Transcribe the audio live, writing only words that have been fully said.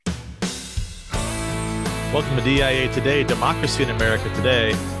Welcome to DIA Today, Democracy in America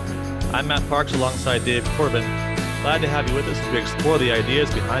Today. I'm Matt Parks alongside Dave Corbin. Glad to have you with us as we explore the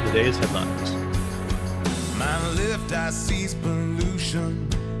ideas behind today's headlines. My left eye sees pollution.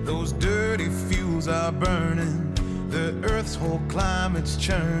 Those dirty fuels are burning. The earth's whole climate's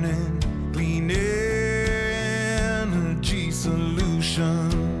churning. Clean energy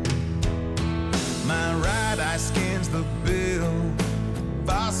solution. My right eye scans the bill.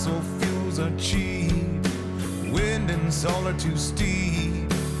 Fossil fuels are cheap. Wind and solar too steep.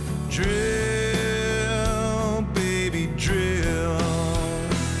 Drill, baby, drill.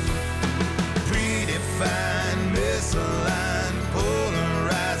 Predefined, misaligned,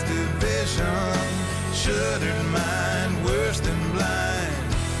 polarized division. Shuttered mind, worse than blind.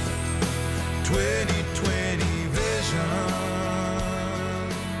 2020 vision.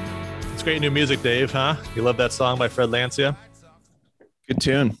 It's great new music, Dave, huh? You love that song by Fred Lancia? Good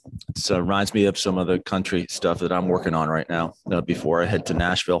tune. It reminds me of some of the country stuff that I'm working on right now before I head to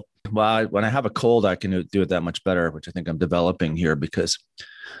Nashville. Well, when I have a cold, I can do it that much better, which I think I'm developing here because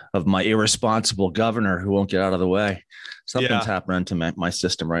of my irresponsible governor who won't get out of the way. Something's happening to my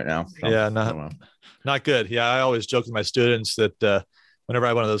system right now. So, not good. Yeah, I always joke with my students that whenever I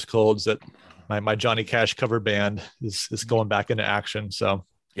have one of those colds, that my Johnny Cash cover band is going back into action. So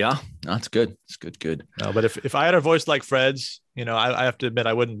yeah, that's good. It's good. No, but if I had a voice like Fred's, I have to admit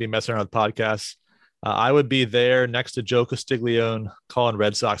I wouldn't be messing around with podcasts. I would be there next to Joe Castiglione calling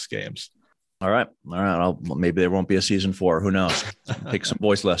Red Sox games. All right. Maybe there won't be a season 4. Who knows? Take some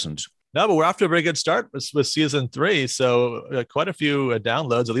voice lessons. No, but we're off to a very good start with season 3. So quite a few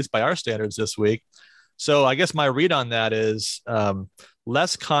downloads, at least by our standards this week. So I guess my read on that is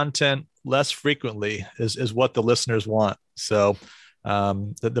less content, less frequently is what the listeners want. So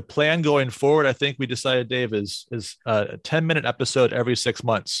the plan going forward, I think we decided, Dave, is a 10-minute episode every 6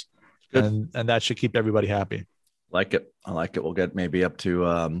 months. And that should keep everybody happy. I like it. We'll get maybe up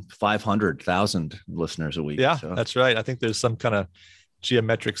to 500,000 listeners a week. Yeah, so. That's right. I think there's some kind of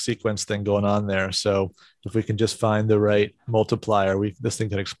geometric sequence thing going on there. So if we can just find the right multiplier, this thing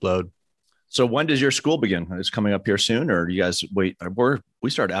can explode. So when does your school begin? It's coming up here soon, or do you guys wait?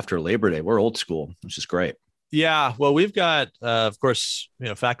 We start after Labor Day. We're old school, which is great. Yeah, well, we've got, of course,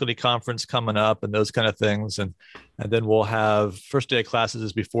 faculty conference coming up and those kind of things, and then we'll have first day of classes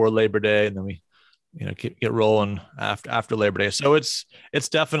is before Labor Day, and then we, get rolling after Labor Day. So it's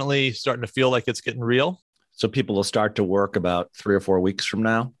definitely starting to feel like it's getting real. So people will start to work about 3 or 4 weeks from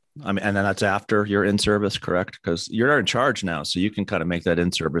now. I mean, and then that's after you're in service, correct? Because you're in charge now, so you can kind of make that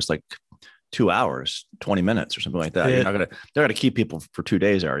in service like 2 hours, 20 minutes, or something like that. They're not gonna keep people for 2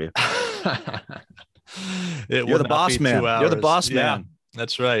 days, are you? You're the boss man. You're the boss man.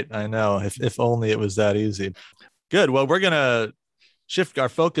 That's right. I know. If only it was that easy. Good. Well, we're going to shift our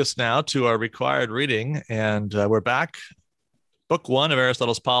focus now to our required reading. And we're back. Book 1 of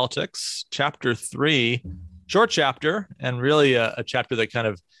Aristotle's Politics, chapter 3, short chapter, and really a chapter that kind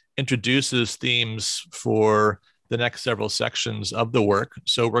of introduces themes for the next several sections of the work.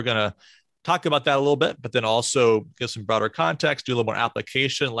 So we're going to talk about that a little bit, but then also give some broader context, do a little more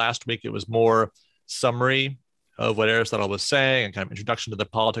application. Last week, it was more summary of what Aristotle was saying and kind of introduction to the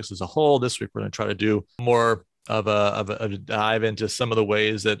politics as a whole. This week, we're going to try to do more of a dive into some of the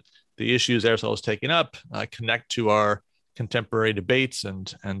ways that the issues Aristotle is taking up connect to our contemporary debates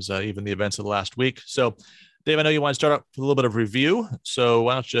and even the events of the last week. So, Dave, I know you want to start out with a little bit of review. So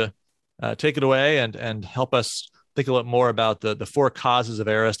why don't you take it away and help us think a little more about the 4 causes of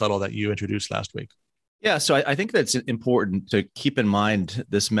Aristotle that you introduced last week. Yeah, so I think that's important to keep in mind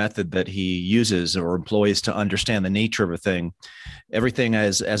this method that he uses or employs to understand the nature of a thing. Everything,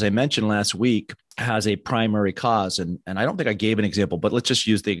 as I mentioned last week, has a primary cause. And I don't think I gave an example, but let's just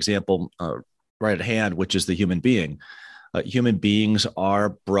use the example right at hand, which is the human being. Human beings are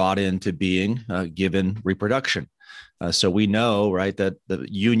brought into being given reproduction. So we know, right, that the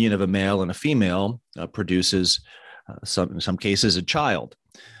union of a male and a female produces, in some cases, a child.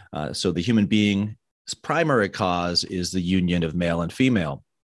 So the human being's primary cause is the union of male and female.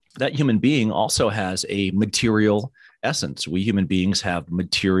 That human being also has a material essence. We human beings have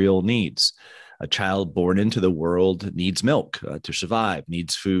material needs. A child born into the world needs milk to survive,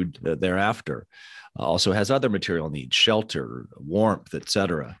 needs food thereafter. Also has other material needs, shelter, warmth,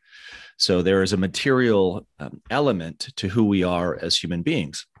 etc. So there is a material element to who we are as human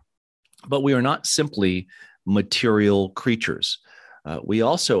beings. But we are not simply material creatures. We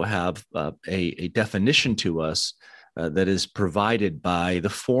also have a definition to us that is provided by the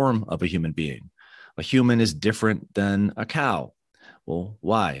form of a human being. A human is different than a cow. Well,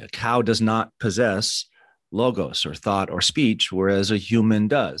 why? A cow does not possess logos or thought or speech, whereas a human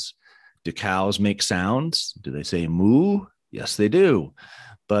does. Do cows make sounds? Do they say moo? Yes, they do.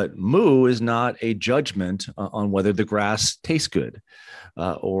 But moo is not a judgment on whether the grass tastes good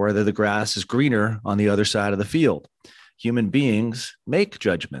or whether the grass is greener on the other side of the field. Human beings make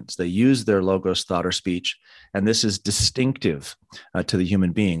judgments. They use their logos, thought, or speech, and this is distinctive to the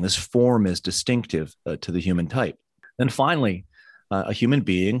human being. This form is distinctive to the human type. And finally, a human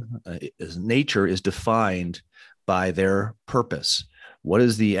being, nature is defined by their purpose. What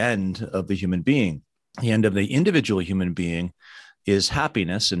is the end of the human being? The end of the individual human being is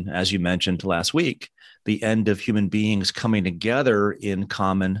happiness. And as you mentioned last week, the end of human beings coming together in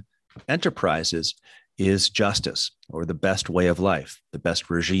common enterprises is justice, or the best way of life, the best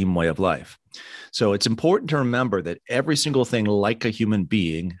regime way of life. So it's important to remember that every single thing like a human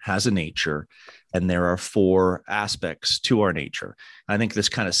being has a nature, and there are four aspects to our nature. I think this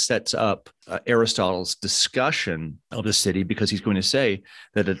kind of sets up Aristotle's discussion of the city, because he's going to say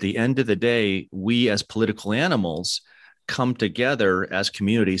that at the end of the day, we as political animals come together as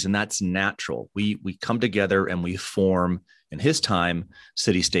communities, and that's natural. We come together and we form, in his time,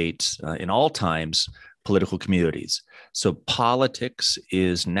 city-states, in all times, political communities. So politics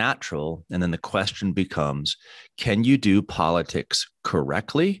is natural. And then the question becomes, can you do politics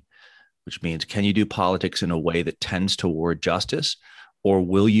correctly? Which means, can you do politics in a way that tends toward justice? Or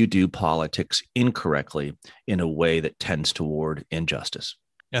will you do politics incorrectly in a way that tends toward injustice?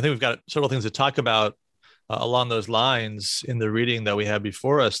 I think we've got several things to talk about along those lines in the reading that we have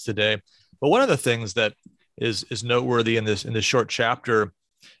before us today. But one of the things that is noteworthy in this short chapter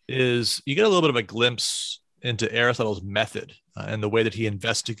is you get a little bit of a glimpse into Aristotle's method and the way that he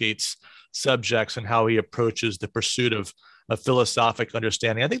investigates subjects and how he approaches the pursuit of philosophic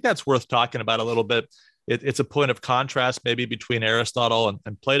understanding. I think that's worth talking about a little bit. It's a point of contrast maybe between Aristotle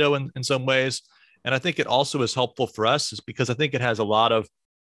and Plato in some ways. And I think it also is helpful for us because I think it has a lot of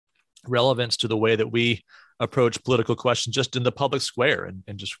relevance to the way that we approach political questions just in the public square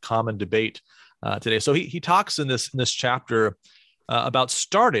and just common debate today. So he talks in this chapter about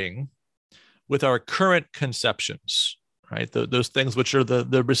starting with our current conceptions, right? Those things which are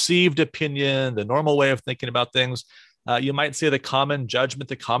the received opinion, the normal way of thinking about things. You might say the common judgment,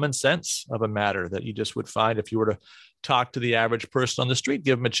 the common sense of a matter that you just would find if you were to talk to the average person on the street,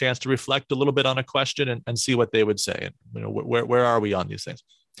 give them a chance to reflect a little bit on a question and see what they would say. And where are we on these things?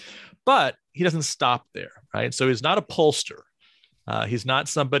 But he doesn't stop there, right? So he's not a pollster. He's not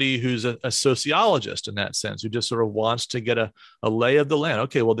somebody who's a sociologist in that sense, who just sort of wants to get a lay of the land.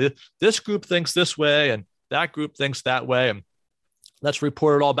 Okay, well, this group thinks this way and that group thinks that way. And let's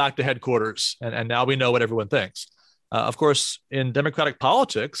report it all back to headquarters. And now we know what everyone thinks. Of course, in democratic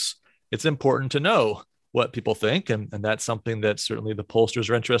politics, it's important to know what people think. And that's something that certainly the pollsters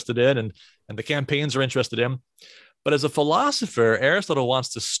are interested in and the campaigns are interested in. But as a philosopher, Aristotle wants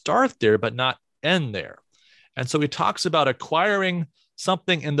to start there, but not end there. And so he talks about acquiring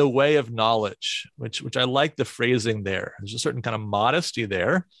something in the way of knowledge, which I like the phrasing there. There's a certain kind of modesty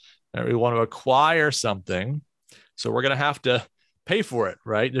there. We want to acquire something. So we're going to have to pay for it,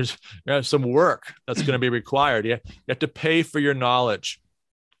 right? There's some work that's going to be required. You have to pay for your knowledge.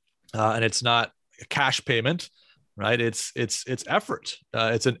 And it's not a cash payment, right? It's effort.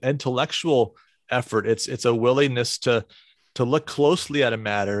 It's an intellectual effort. It's a willingness to look closely at a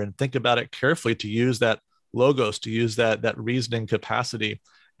matter and think about it carefully, to use that logos, to use that reasoning capacity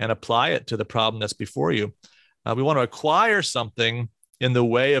and apply it to the problem that's before you. We want to acquire something in the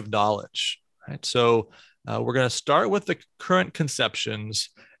way of knowledge, right? So we're going to start with the current conceptions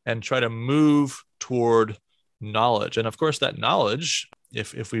and try to move toward knowledge. And of course, that knowledge,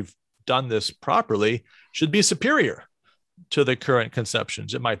 if we've done this properly, should be superior to the current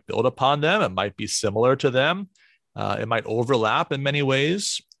conceptions. It might build upon them. It might be similar to them. It might overlap in many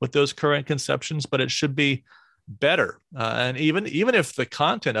ways with those current conceptions, but it should be better. And even if the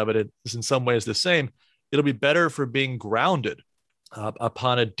content of it is in some ways the same, it'll be better for being grounded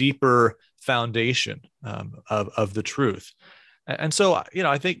upon a deeper foundation of the truth. And so,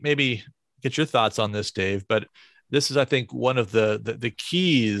 I think maybe get your thoughts on this, Dave, but this is, I think, one of the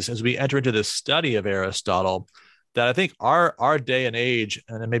keys as we enter into this study of Aristotle that I think our day and age,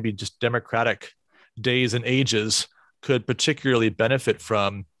 and then maybe just democratic days and ages, could particularly benefit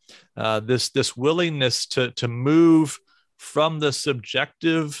from this willingness to move from the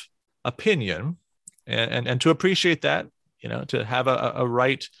subjective opinion and to appreciate that, to have a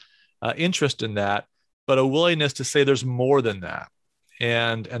right interest in that, but a willingness to say there's more than that,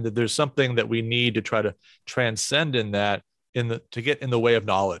 and that there's something that we need to try to transcend in that, to get in the way of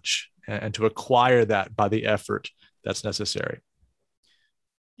knowledge and to acquire that by the effort that's necessary.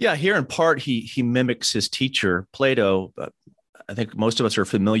 Yeah, here in part, he mimics his teacher, Plato, I think most of us are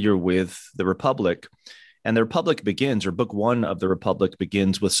familiar with the Republic. And the Republic begins, or book one of the Republic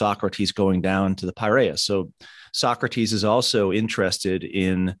begins with Socrates going down to the Piraeus. So Socrates is also interested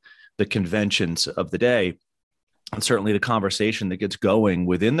in the conventions of the day. And certainly the conversation that gets going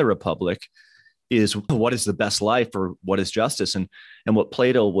within the Republic is what is the best life, or what is justice? And what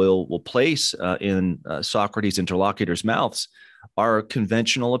Plato will place in Socrates' interlocutors' mouths are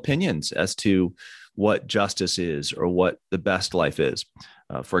conventional opinions as to what justice is or what the best life is.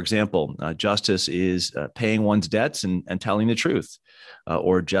 For example, justice is paying one's debts and telling the truth,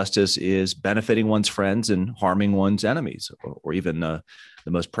 or justice is benefiting one's friends and harming one's enemies, or even the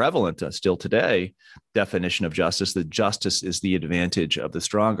most prevalent still today definition of justice, that justice is the advantage of the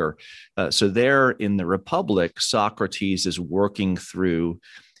stronger. So there in the Republic, Socrates is working through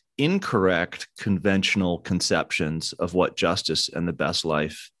incorrect conventional conceptions of what justice and the best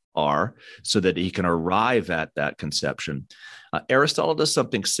life are, so that he can arrive at that conception. Aristotle does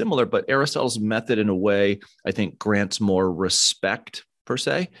something similar, but Aristotle's method, in a way, I think, grants more respect, per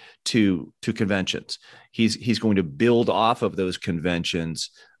se, to conventions. He's going to build off of those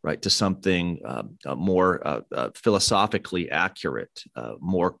conventions, right, to something more philosophically accurate,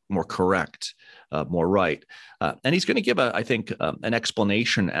 more correct, more right. And he's going to give, I think, an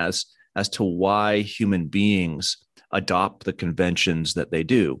explanation as to why human beings adopt the conventions that they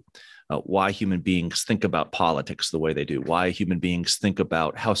do, why human beings think about politics the way they do, why human beings think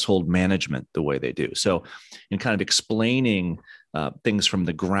about household management the way they do. So in kind of explaining things from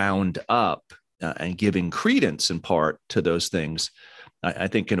the ground up and giving credence in part to those things, I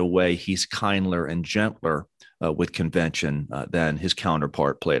think in a way he's kinder and gentler with convention than his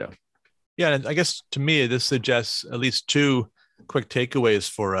counterpart, Plato. Yeah, and I guess to me, this suggests at least two quick takeaways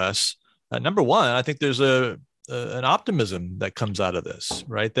for us. Number one, I think there's an optimism that comes out of this,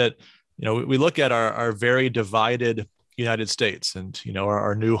 right? That, we look at our very divided United States, and,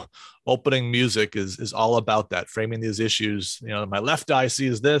 our new opening music is all about that, framing these issues. My left eye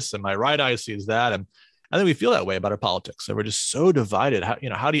sees this and my right eye sees that. And I think we feel that way about our politics. And we're just so divided.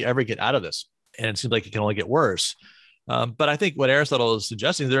 How do you ever get out of this? And it seems like it can only get worse. But I think what Aristotle is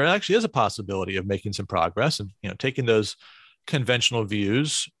suggesting, there actually is a possibility of making some progress and, taking those conventional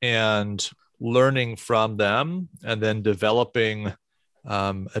views and learning from them, and then developing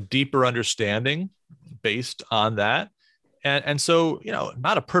a deeper understanding based on that. And so,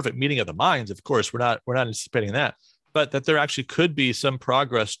 not a perfect meeting of the minds, of course, we're not anticipating that, but that there actually could be some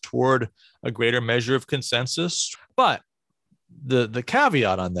progress toward a greater measure of consensus. But the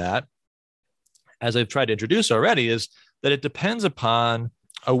caveat on that, as I've tried to introduce already, is that it depends upon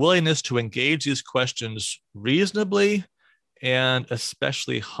a willingness to engage these questions reasonably and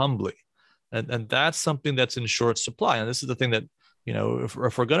especially humbly. And that's something that's in short supply. And this is the thing that, if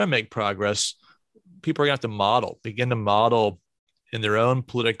we're going to make progress, people are going to have to begin to model in their own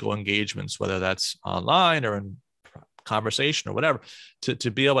political engagements, whether that's online or in conversation or whatever,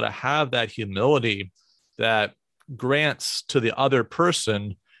 to be able to have that humility that grants to the other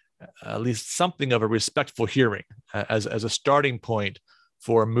person at least something of a respectful hearing as a starting point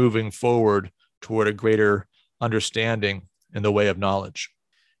for moving forward toward a greater understanding in the way of knowledge.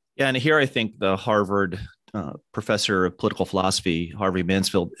 Yeah, and here I think the Harvard professor of political philosophy, Harvey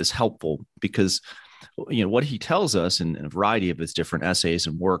Mansfield, is helpful because, what he tells us in a variety of his different essays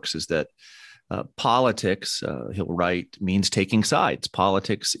and works is that politics, he'll write, means taking sides.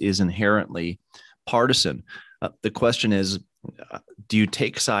 Politics is inherently partisan. The question is, do you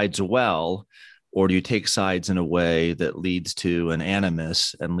take sides well, or do you take sides in a way that leads to an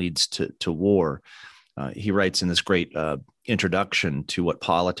animus and leads to war? He writes in this great introduction to what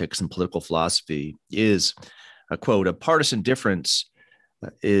politics and political philosophy is, a quote, "A partisan difference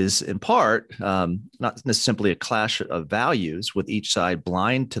is in part not simply a clash of values with each side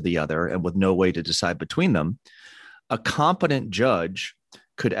blind to the other and with no way to decide between them. A competent judge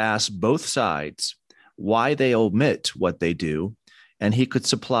could ask both sides why they omit what they do, and he could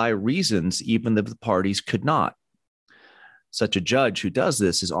supply reasons even if the parties could not. Such a judge who does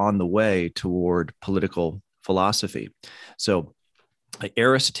this is on the way toward political philosophy." So the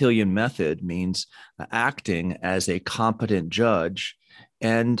Aristotelian method means acting as a competent judge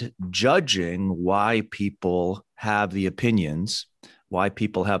and judging why people have the opinions, why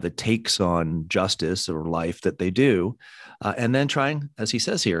people have the takes on justice or life that they do, and then trying, as he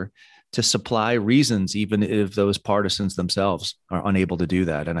says here, to supply reasons, even if those partisans themselves are unable to do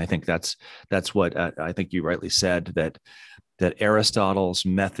that. And I think that's what I think you rightly said, that Aristotle's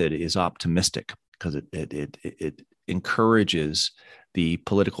method is optimistic because it encourages the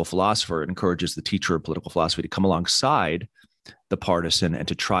political philosopher, it encourages the teacher of political philosophy to come alongside the partisan and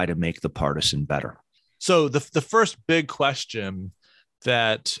to try to make the partisan better. So the first big question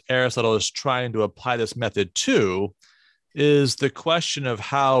that Aristotle is trying to apply this method to is the question of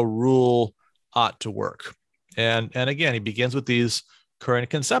how rule ought to work. And again, he begins with these current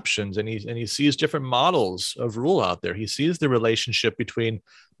conceptions, and he sees different models of rule out there. He sees the relationship between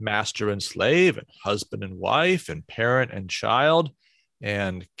master and slave, and husband and wife, and parent and child,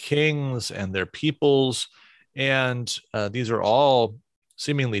 and kings and their peoples. And these are all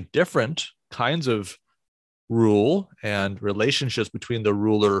seemingly different kinds of rule and relationships between the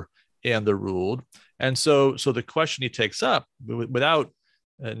ruler and the ruled. And so the question he takes up, without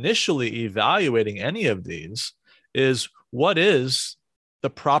initially evaluating any of these, is what is the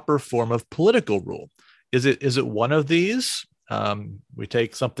proper form of political rule? Is it one of these? We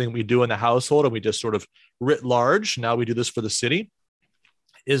take something we do in the household and we just sort of writ large. Now we do this for the city.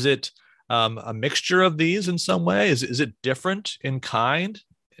 Is it a mixture of these in some way? Is it different in kind?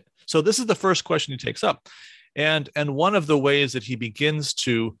 So this is the first question he takes up. And one of the ways that he begins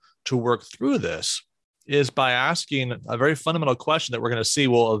to work through this is by asking a very fundamental question that we're going to see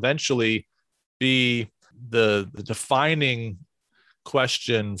will eventually be the defining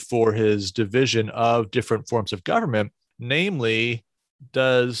question for his division of different forms of government. Namely,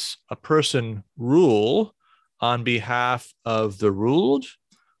 does a person rule on behalf of the ruled,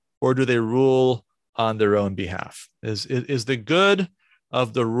 or do they rule on their own behalf? Is the good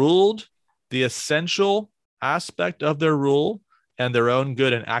of the ruled the essential aspect of their rule, and their own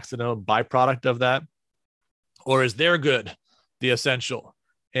good an accidental byproduct of that? Or is their good the essential,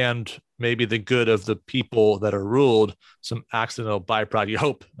 and maybe the good of the people that are ruled some accidental byproduct, you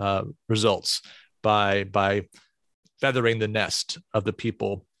hope, results by feathering the nest of the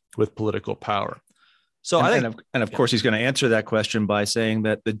people with political power? So of course, he's going to answer that question by saying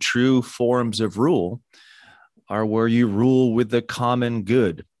that the true forms of rule are where you rule with the common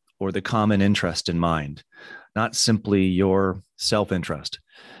good or the common interest in mind, not simply your self-interest.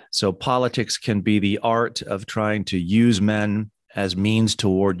 So politics can be the art of trying to use men as means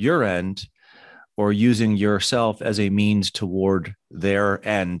toward your end, or using yourself as a means toward their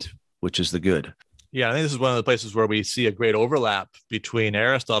end, which is the good. Yeah, I think this is one of the places where we see a great overlap between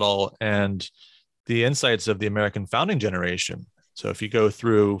Aristotle and the insights of the American founding generation. So if you go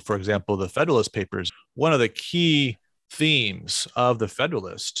through, for example, the Federalist Papers, one of the key themes of the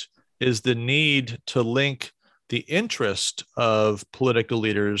Federalist is the need to link the interest of political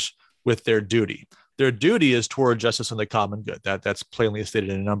leaders with their duty. Their duty is toward justice and the common good. That's plainly stated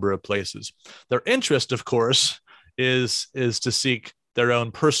in a number of places. Their interest, of course, is to seek their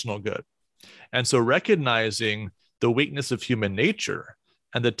own personal good. And so recognizing the weakness of human nature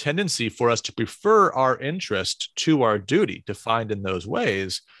and the tendency for us to prefer our interest to our duty, defined in those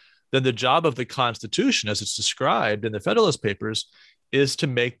ways, then the job of the Constitution, as it's described in the Federalist Papers, is to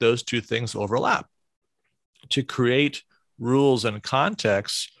make those two things overlap, to create rules and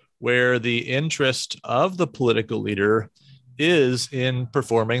contexts where the interest of the political leader is in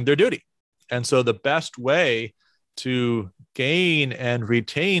performing their duty. And so the best way to gain and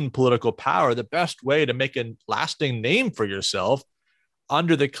retain political power, the best way to make a lasting name for yourself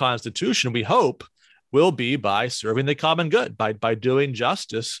under the Constitution, we hope, will be by serving the common good, by doing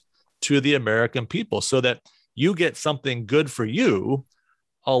justice to the American people, so that you get something good for you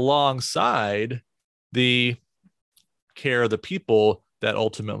alongside the care of the people that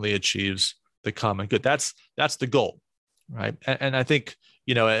ultimately achieves the common good. That's the goal, right? And I think,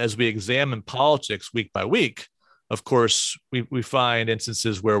 as we examine politics week by week, of course, we find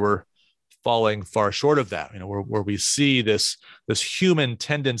instances where we're falling far short of that, where we see this human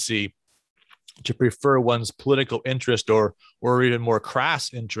tendency to prefer one's political interest or even more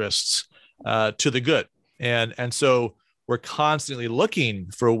crass interests to the good. And so we're constantly looking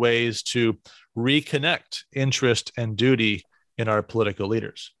for ways to reconnect interest and duty in our political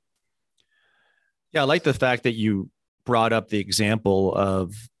leaders. Yeah, I like the fact that you brought up the example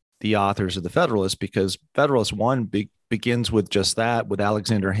of the authors of the Federalist, because Federalist 1 begins with just that, with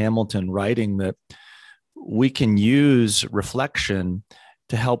Alexander Hamilton writing that we can use reflection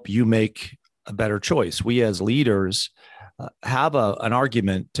to help you make a better choice. We as leaders have an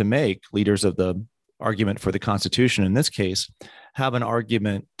argument to make, leaders of the argument for the Constitution in this case, have an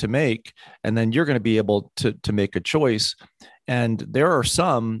argument to make, and then you're going to be able to make a choice. And there are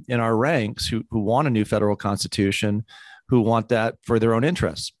some in our ranks who want a new federal constitution, who want that for their own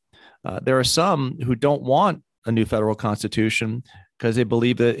interests. There are some who don't want a new federal constitution because they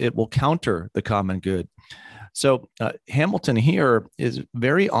believe that it will counter the common good. So Hamilton here is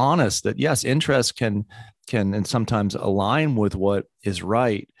very honest that yes, interest can and sometimes align with what is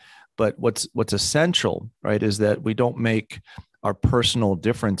right, but what's essential, right, is that we don't make our personal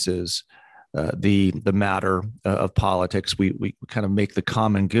differences the matter of politics. We kind of make the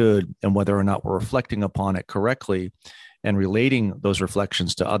common good, and whether or not we're reflecting upon it correctly and relating those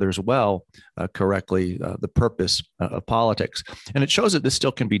reflections to others correctly, the purpose of politics. And it shows that this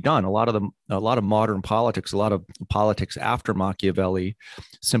still can be done. A lot of modern politics, a lot of politics after Machiavelli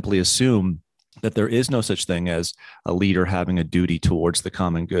simply assume that there is no such thing as a leader having a duty towards the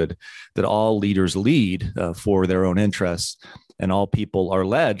common good, that all leaders lead for their own interests, and all people are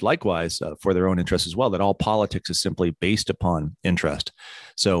led likewise for their own interests as well, that all politics is simply based upon interest.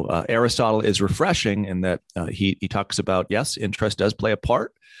 So Aristotle is refreshing in that he talks about, yes, interest does play a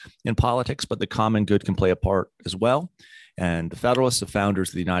part in politics, but the common good can play a part as well. And the Federalists, the founders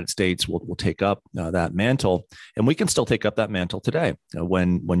of the United States, will take up that mantle. And we can still take up that mantle today.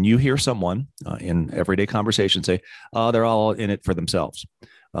 When you hear someone in everyday conversation say, oh, they're all in it for themselves.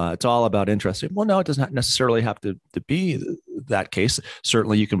 It's all about interest. Well, no, it does not necessarily have to be that case.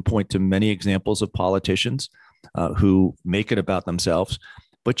 Certainly, you can point to many examples of politicians who make it about themselves.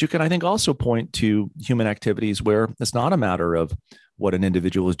 But you can, I think, also point to human activities where it's not a matter of what an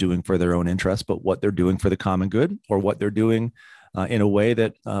individual is doing for their own interest, but what they're doing for the common good, or what they're doing in a way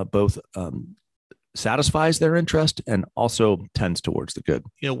that both satisfies their interest and also tends towards the good.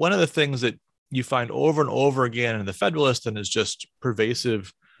 You know, one of the things that you find over and over again in the Federalist, and is just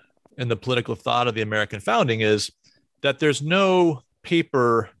pervasive in the political thought of the American founding, is that there's no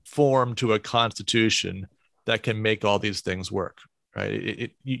paper form to a constitution that can make all these things work,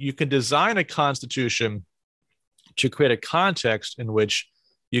 right? You can design a constitution to create a context in which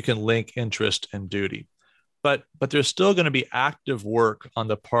you can link interest and duty. But there's still going to be active work on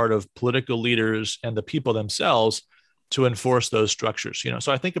the part of political leaders and the people themselves to enforce those structures. You know,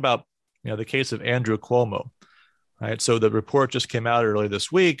 so I think about, the case of Andrew Cuomo, right? So the report just came out earlier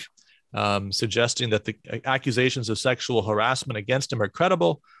this week, suggesting that the accusations of sexual harassment against him are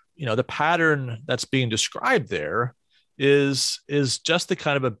credible. You know, the pattern that's being described there is just the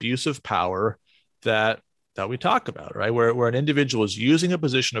kind of abuse of power that we talk about, right? Where an individual is using a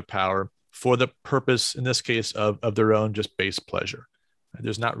position of power for the purpose, in this case, of their own just base pleasure.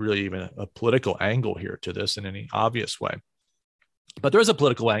 There's not really even a political angle here to this in any obvious way. But there is a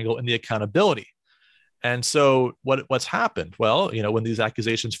political angle in the accountability. And so what's happened? Well, when these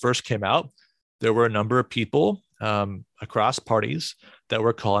accusations first came out, there were a number of people across parties that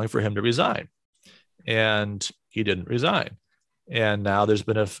were calling for him to resign. And he didn't resign. And now there's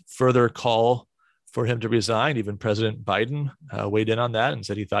been a further call for him to resign. Even President Biden weighed in on that and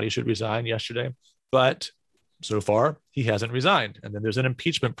said he thought he should resign yesterday. But so far, he hasn't resigned. And then there's an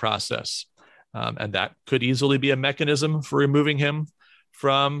impeachment process. And that could easily be a mechanism for removing him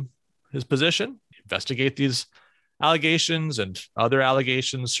from his position. Investigate these allegations and other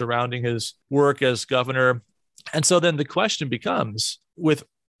allegations surrounding his work as governor. And so then the question becomes, with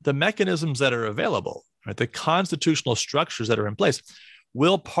the mechanisms that are available, right, the constitutional structures that are in place,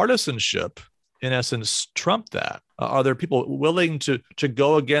 will partisanship, in essence, trump that? Are there people willing to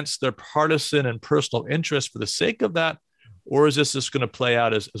go against their partisan and personal interests for the sake of that? Or is this just going to play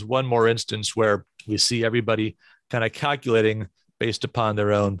out as one more instance where we see everybody kind of calculating based upon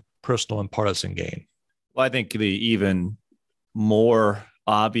their own personal and partisan gain? Well, I think the even more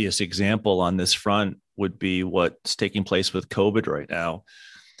obvious example on this front would be what's taking place with COVID right now.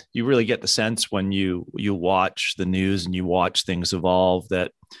 You really get the sense when you watch the news and you watch things evolve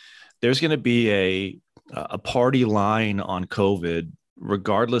that there's going to be a party line on COVID,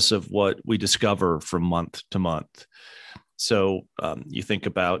 regardless of what we discover from month to month. So you think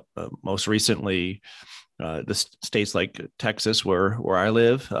about most recently, the states like Texas, where I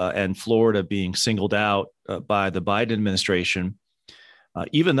live, and Florida being singled out by the Biden administration,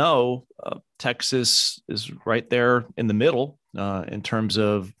 even though Texas is right there in the middle in terms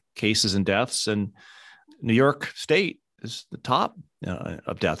of cases and deaths, and New York State is the top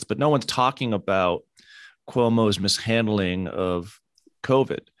of deaths. But no one's talking about Cuomo's mishandling of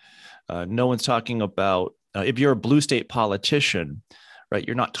COVID. No one's talking about, if you're a blue state politician, right,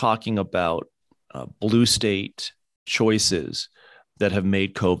 you're not talking about blue state choices that have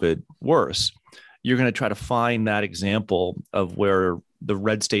made COVID worse. You're going to try to find that example of where the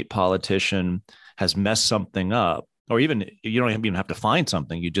red state politician has messed something up, or even you don't even have to find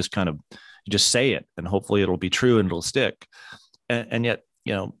something. You just say it, and hopefully it'll be true and it'll stick. And yet,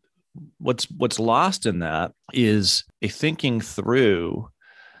 what's lost in that is a thinking through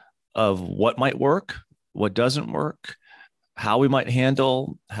of what might work, what doesn't work, how we might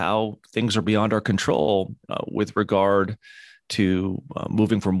handle how things are beyond our control with regard to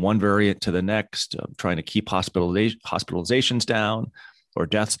moving from one variant to the next, trying to keep hospitalizations down or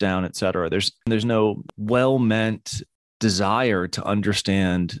deaths down, et cetera. There's no well-meant desire to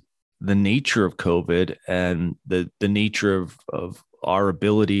understand the nature of COVID and the nature of our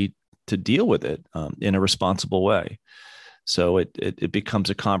ability to deal with it in a responsible way. So it becomes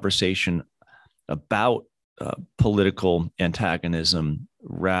a conversation about political antagonism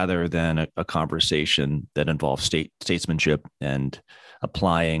rather than a conversation that involves statesmanship and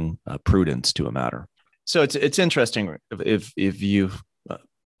applying prudence to a matter. So it's interesting if you've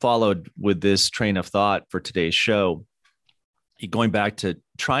followed with this train of thought for today's show, going back to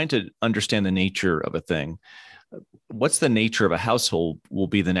trying to understand the nature of a thing. What's the nature of a household will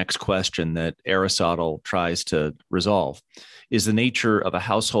be the next question that Aristotle tries to resolve. Is the nature of a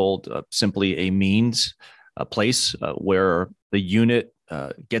household simply a means, a place where the unit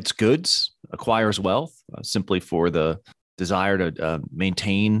gets goods, acquires wealth, simply for the desire to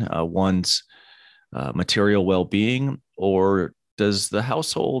maintain one's material well-being, or does the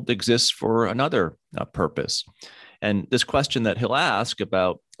household exist for another purpose? And this question that he'll ask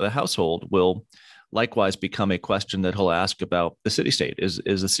about the household will likewise become a question that he'll ask about the city-state. Is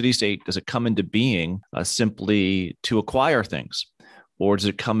the city-state, does it come into being simply to acquire things? Or does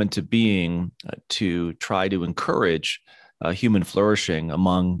it come into being to try to encourage human flourishing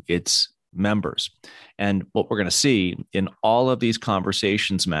among its members? And what we're going to see in all of these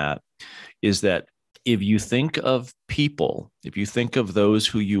conversations, Matt, is that if you think of people, if you think of those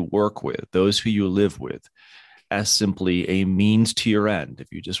who you work with, those who you live with, as simply a means to your end, if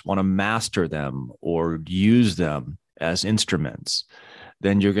you just want to master them or use them as instruments,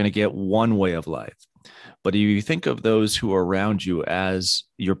 then you're going to get one way of life. But if you think of those who are around you as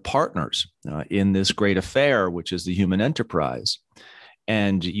your partners in this great affair, which is the human enterprise,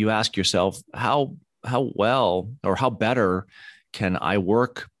 and you ask yourself, how well or how better can I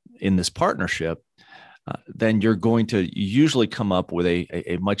work in this partnership, then you're going to usually come up with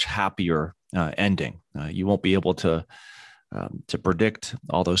a much happier ending. You won't be able to predict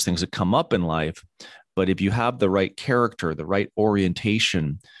all those things that come up in life, but if you have the right character, the right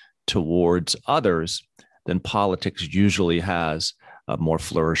orientation towards others, then politics usually has a more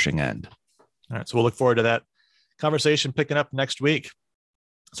flourishing end. All right, so we'll look forward to that conversation picking up next week.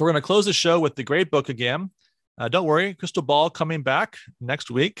 So we're going to close the show with the great book again. Don't worry, Crystal Ball coming back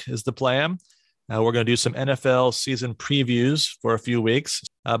next week is the plan. We're going to do some NFL season previews for a few weeks.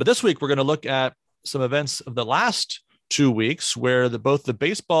 But this week, we're going to look at some events of the last 2 weeks where both the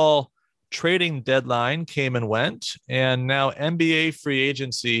baseball trading deadline came and went, and now NBA free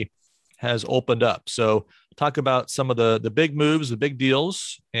agency has opened up. So talk about some of the big moves, the big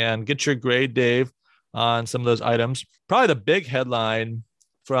deals, and get your grade, Dave, on some of those items. Probably the big headline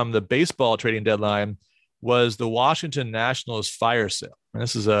from the baseball trading deadline was the Washington Nationals fire sale. And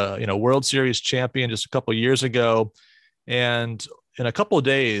this is a World Series champion just a couple of years ago. And in a couple of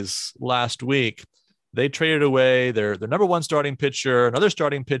days last week, they traded away their number one starting pitcher, another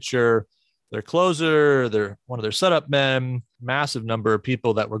starting pitcher, their closer, one of their setup men, massive number of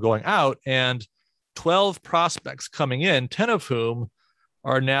people that were going out, and 12 prospects coming in, 10 of whom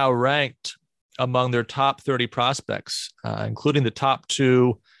are now ranked among their top 30 prospects, including the top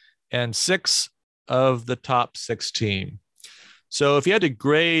 2 and 6 of the top 16. So if you had to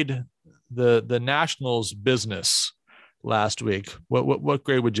grade the Nationals business last week, what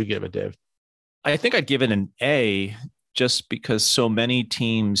grade would you give it, Dave? I think I'd give it an A, just because so many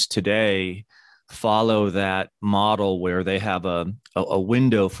teams today follow that model where they have a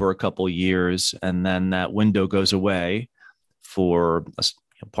window for a couple of years, and then that window goes away for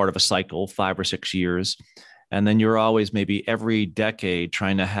part of a cycle, 5 or 6 years. And then you're always maybe every decade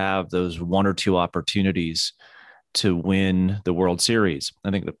trying to have those 1 or 2 opportunities to win the World Series.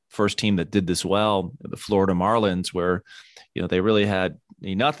 I think the first team that did this well, the Florida Marlins, where they really had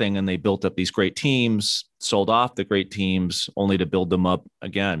nothing and they built up these great teams, sold off the great teams only to build them up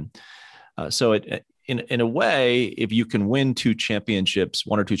again. So in a way, if you can win 2 championships,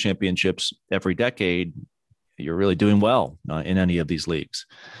 1 or 2 championships every decade, you're really doing well in any of these leagues.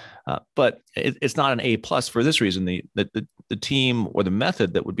 But it's not an A plus for this reason. The team or the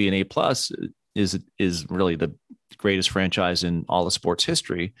method that would be an A plus is really the greatest franchise in all of sports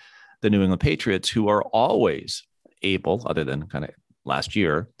history, the New England Patriots, who are always able, other than kind of last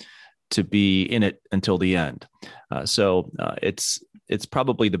year, to be in it until the end. So it's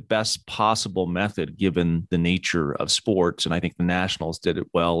probably the best possible method given the nature of sports. And I think the Nationals did it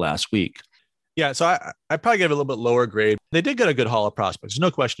well last week. Yeah, so I probably gave it a little bit lower grade. They did get a good haul of prospects. There's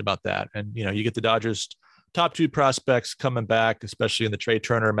no question about that. And, you get the Dodgers' top 2 prospects coming back, especially in the Trey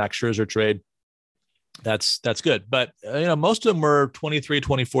Turner, Max Scherzer trade. That's good. But, most of them were 23,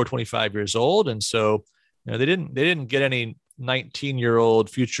 24, 25 years old. And so, they didn't get any 19-year-old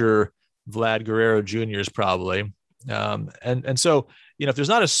future Vlad Guerrero Juniors probably. And so, if there's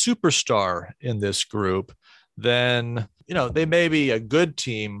not a superstar in this group, then, they may be a good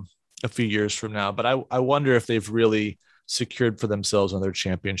team a few years from now, but I wonder if they've really secured for themselves another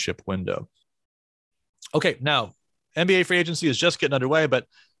championship window. Okay, now NBA free agency is just getting underway, but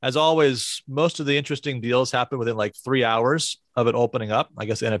as always, most of the interesting deals happen within like 3 hours of it opening up. I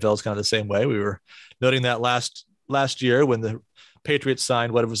guess NFL is kind of the same way. We were noting that last year when the Patriots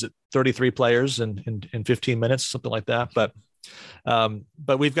signed, what was it, 33 players in 15 minutes, something like that.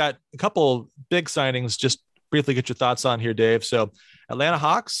 But we've got a couple big signings. Just briefly get your thoughts on here, Dave. So Atlanta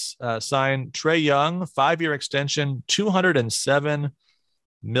Hawks signed Trae Young, 5-year extension, $207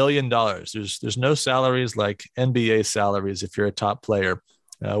 million. There's no salaries like NBA salaries if you're a top player.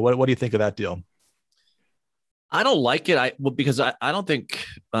 What do you think of that deal? I don't like it. Because I don't think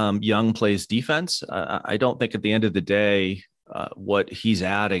Young plays defense. I don't think at the end of the day, what he's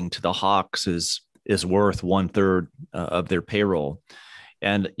adding to the Hawks is worth 1/3 of their payroll.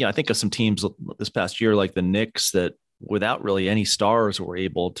 And I think of some teams this past year, like the Knicks, that without really any stars were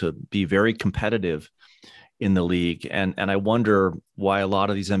able to be very competitive in the league. And I wonder why a lot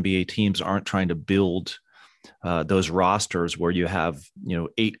of these NBA teams aren't trying to build those rosters where you have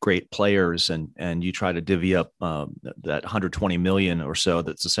 8 great players and you try to divvy up that 120 million or so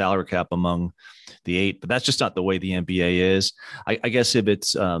that's the salary cap among the 8. But that's just not the way the NBA is. I guess if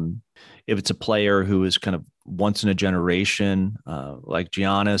it's a player who is kind of once in a generation, like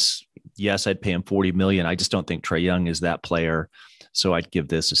Giannis, yes, I'd pay him 40 million. I just don't think Trae Young is that player, so I'd give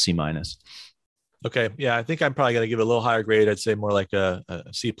this a C-. Okay, yeah, I think I'm probably going to give it a little higher grade. I'd say more like a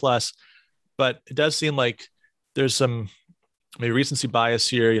C+. But it does seem like there's some maybe recency bias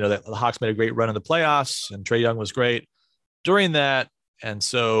here. That the Hawks made a great run in the playoffs and Trae Young was great during that. And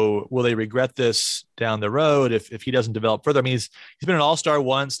so will they regret this down the road if he doesn't develop further? I mean, he's been an all-star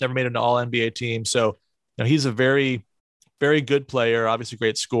once, never made an all-NBA team. So he's a very, very good player, obviously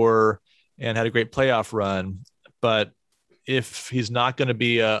great scorer, and had a great playoff run. But if he's not going to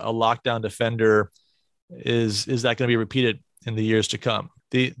be a lockdown defender, is that going to be repeated in the years to come?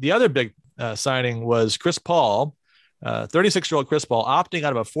 The other big signing was Chris Paul, 36-year-old Chris Paul, opting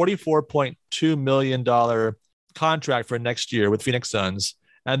out of a $44.2 million contract for next year with Phoenix Suns,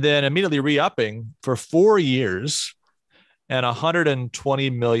 and then immediately re-upping for 4 years and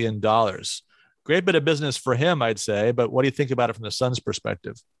 $120 million. Great bit of business for him, I'd say. But what do you think about it from the Suns'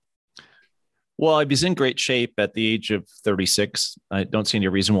 perspective? Well, he's in great shape at the age of 36. I don't see any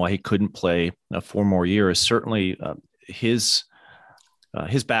reason why he couldn't play 4 more years. Certainly, his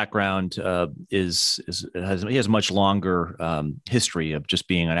background he has much longer history of just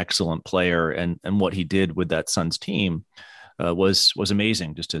being an excellent player, and what he did with that Suns team was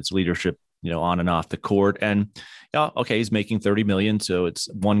amazing. Just his leadership, on and off the court. And okay, he's making $30 million, so it's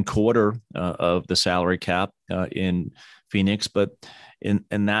 1/4 of the salary cap in Phoenix. But in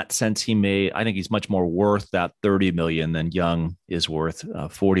that sense, I think he's much more worth that $30 million than Young is worth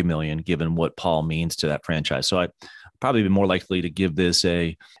 $40 million, given what Paul means to that franchise. So I'd probably be more likely to give this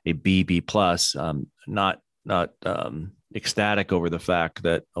a B+, not ecstatic over the fact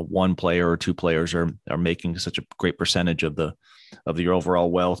that one player or 2 players are making such a great percentage of your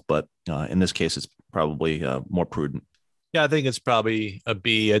overall wealth. But in this case, it's probably more prudent. Yeah, I think it's probably a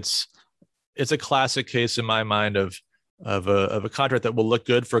B. It's a classic case in my mind of a contract that will look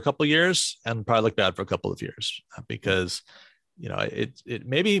good for a couple of years and probably look bad for a couple of years, because it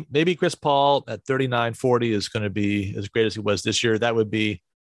maybe Chris Paul at 39, 40 is going to be as great as he was this year. That would be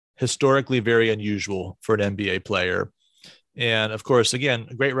historically very unusual for an NBA player. And of course, again,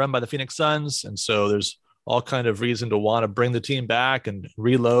 a great run by the Phoenix Suns. And so there's all kind of reason to want to bring the team back and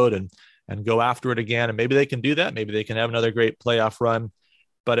reload and go after it again. And maybe they can do that. Maybe they can have another great playoff run.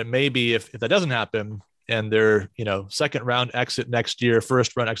 But it may be if that doesn't happen and their second round exit next year,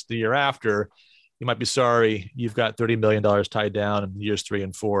 first round exit the year after, you might be sorry you've got $30 million tied down in years 3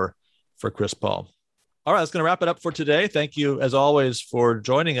 and 4 for Chris Paul. All right, that's going to wrap it up for today. Thank you, as always, for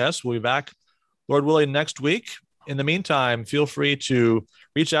joining us. We'll be back, Lord willing, next week. In the meantime, feel free to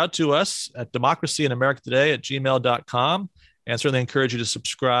reach out to us at democracyinamericatoday@gmail.com, and certainly encourage you to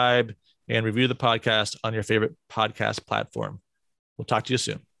subscribe and review the podcast on your favorite podcast platform. We'll talk to you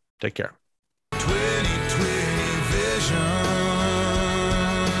soon. Take care.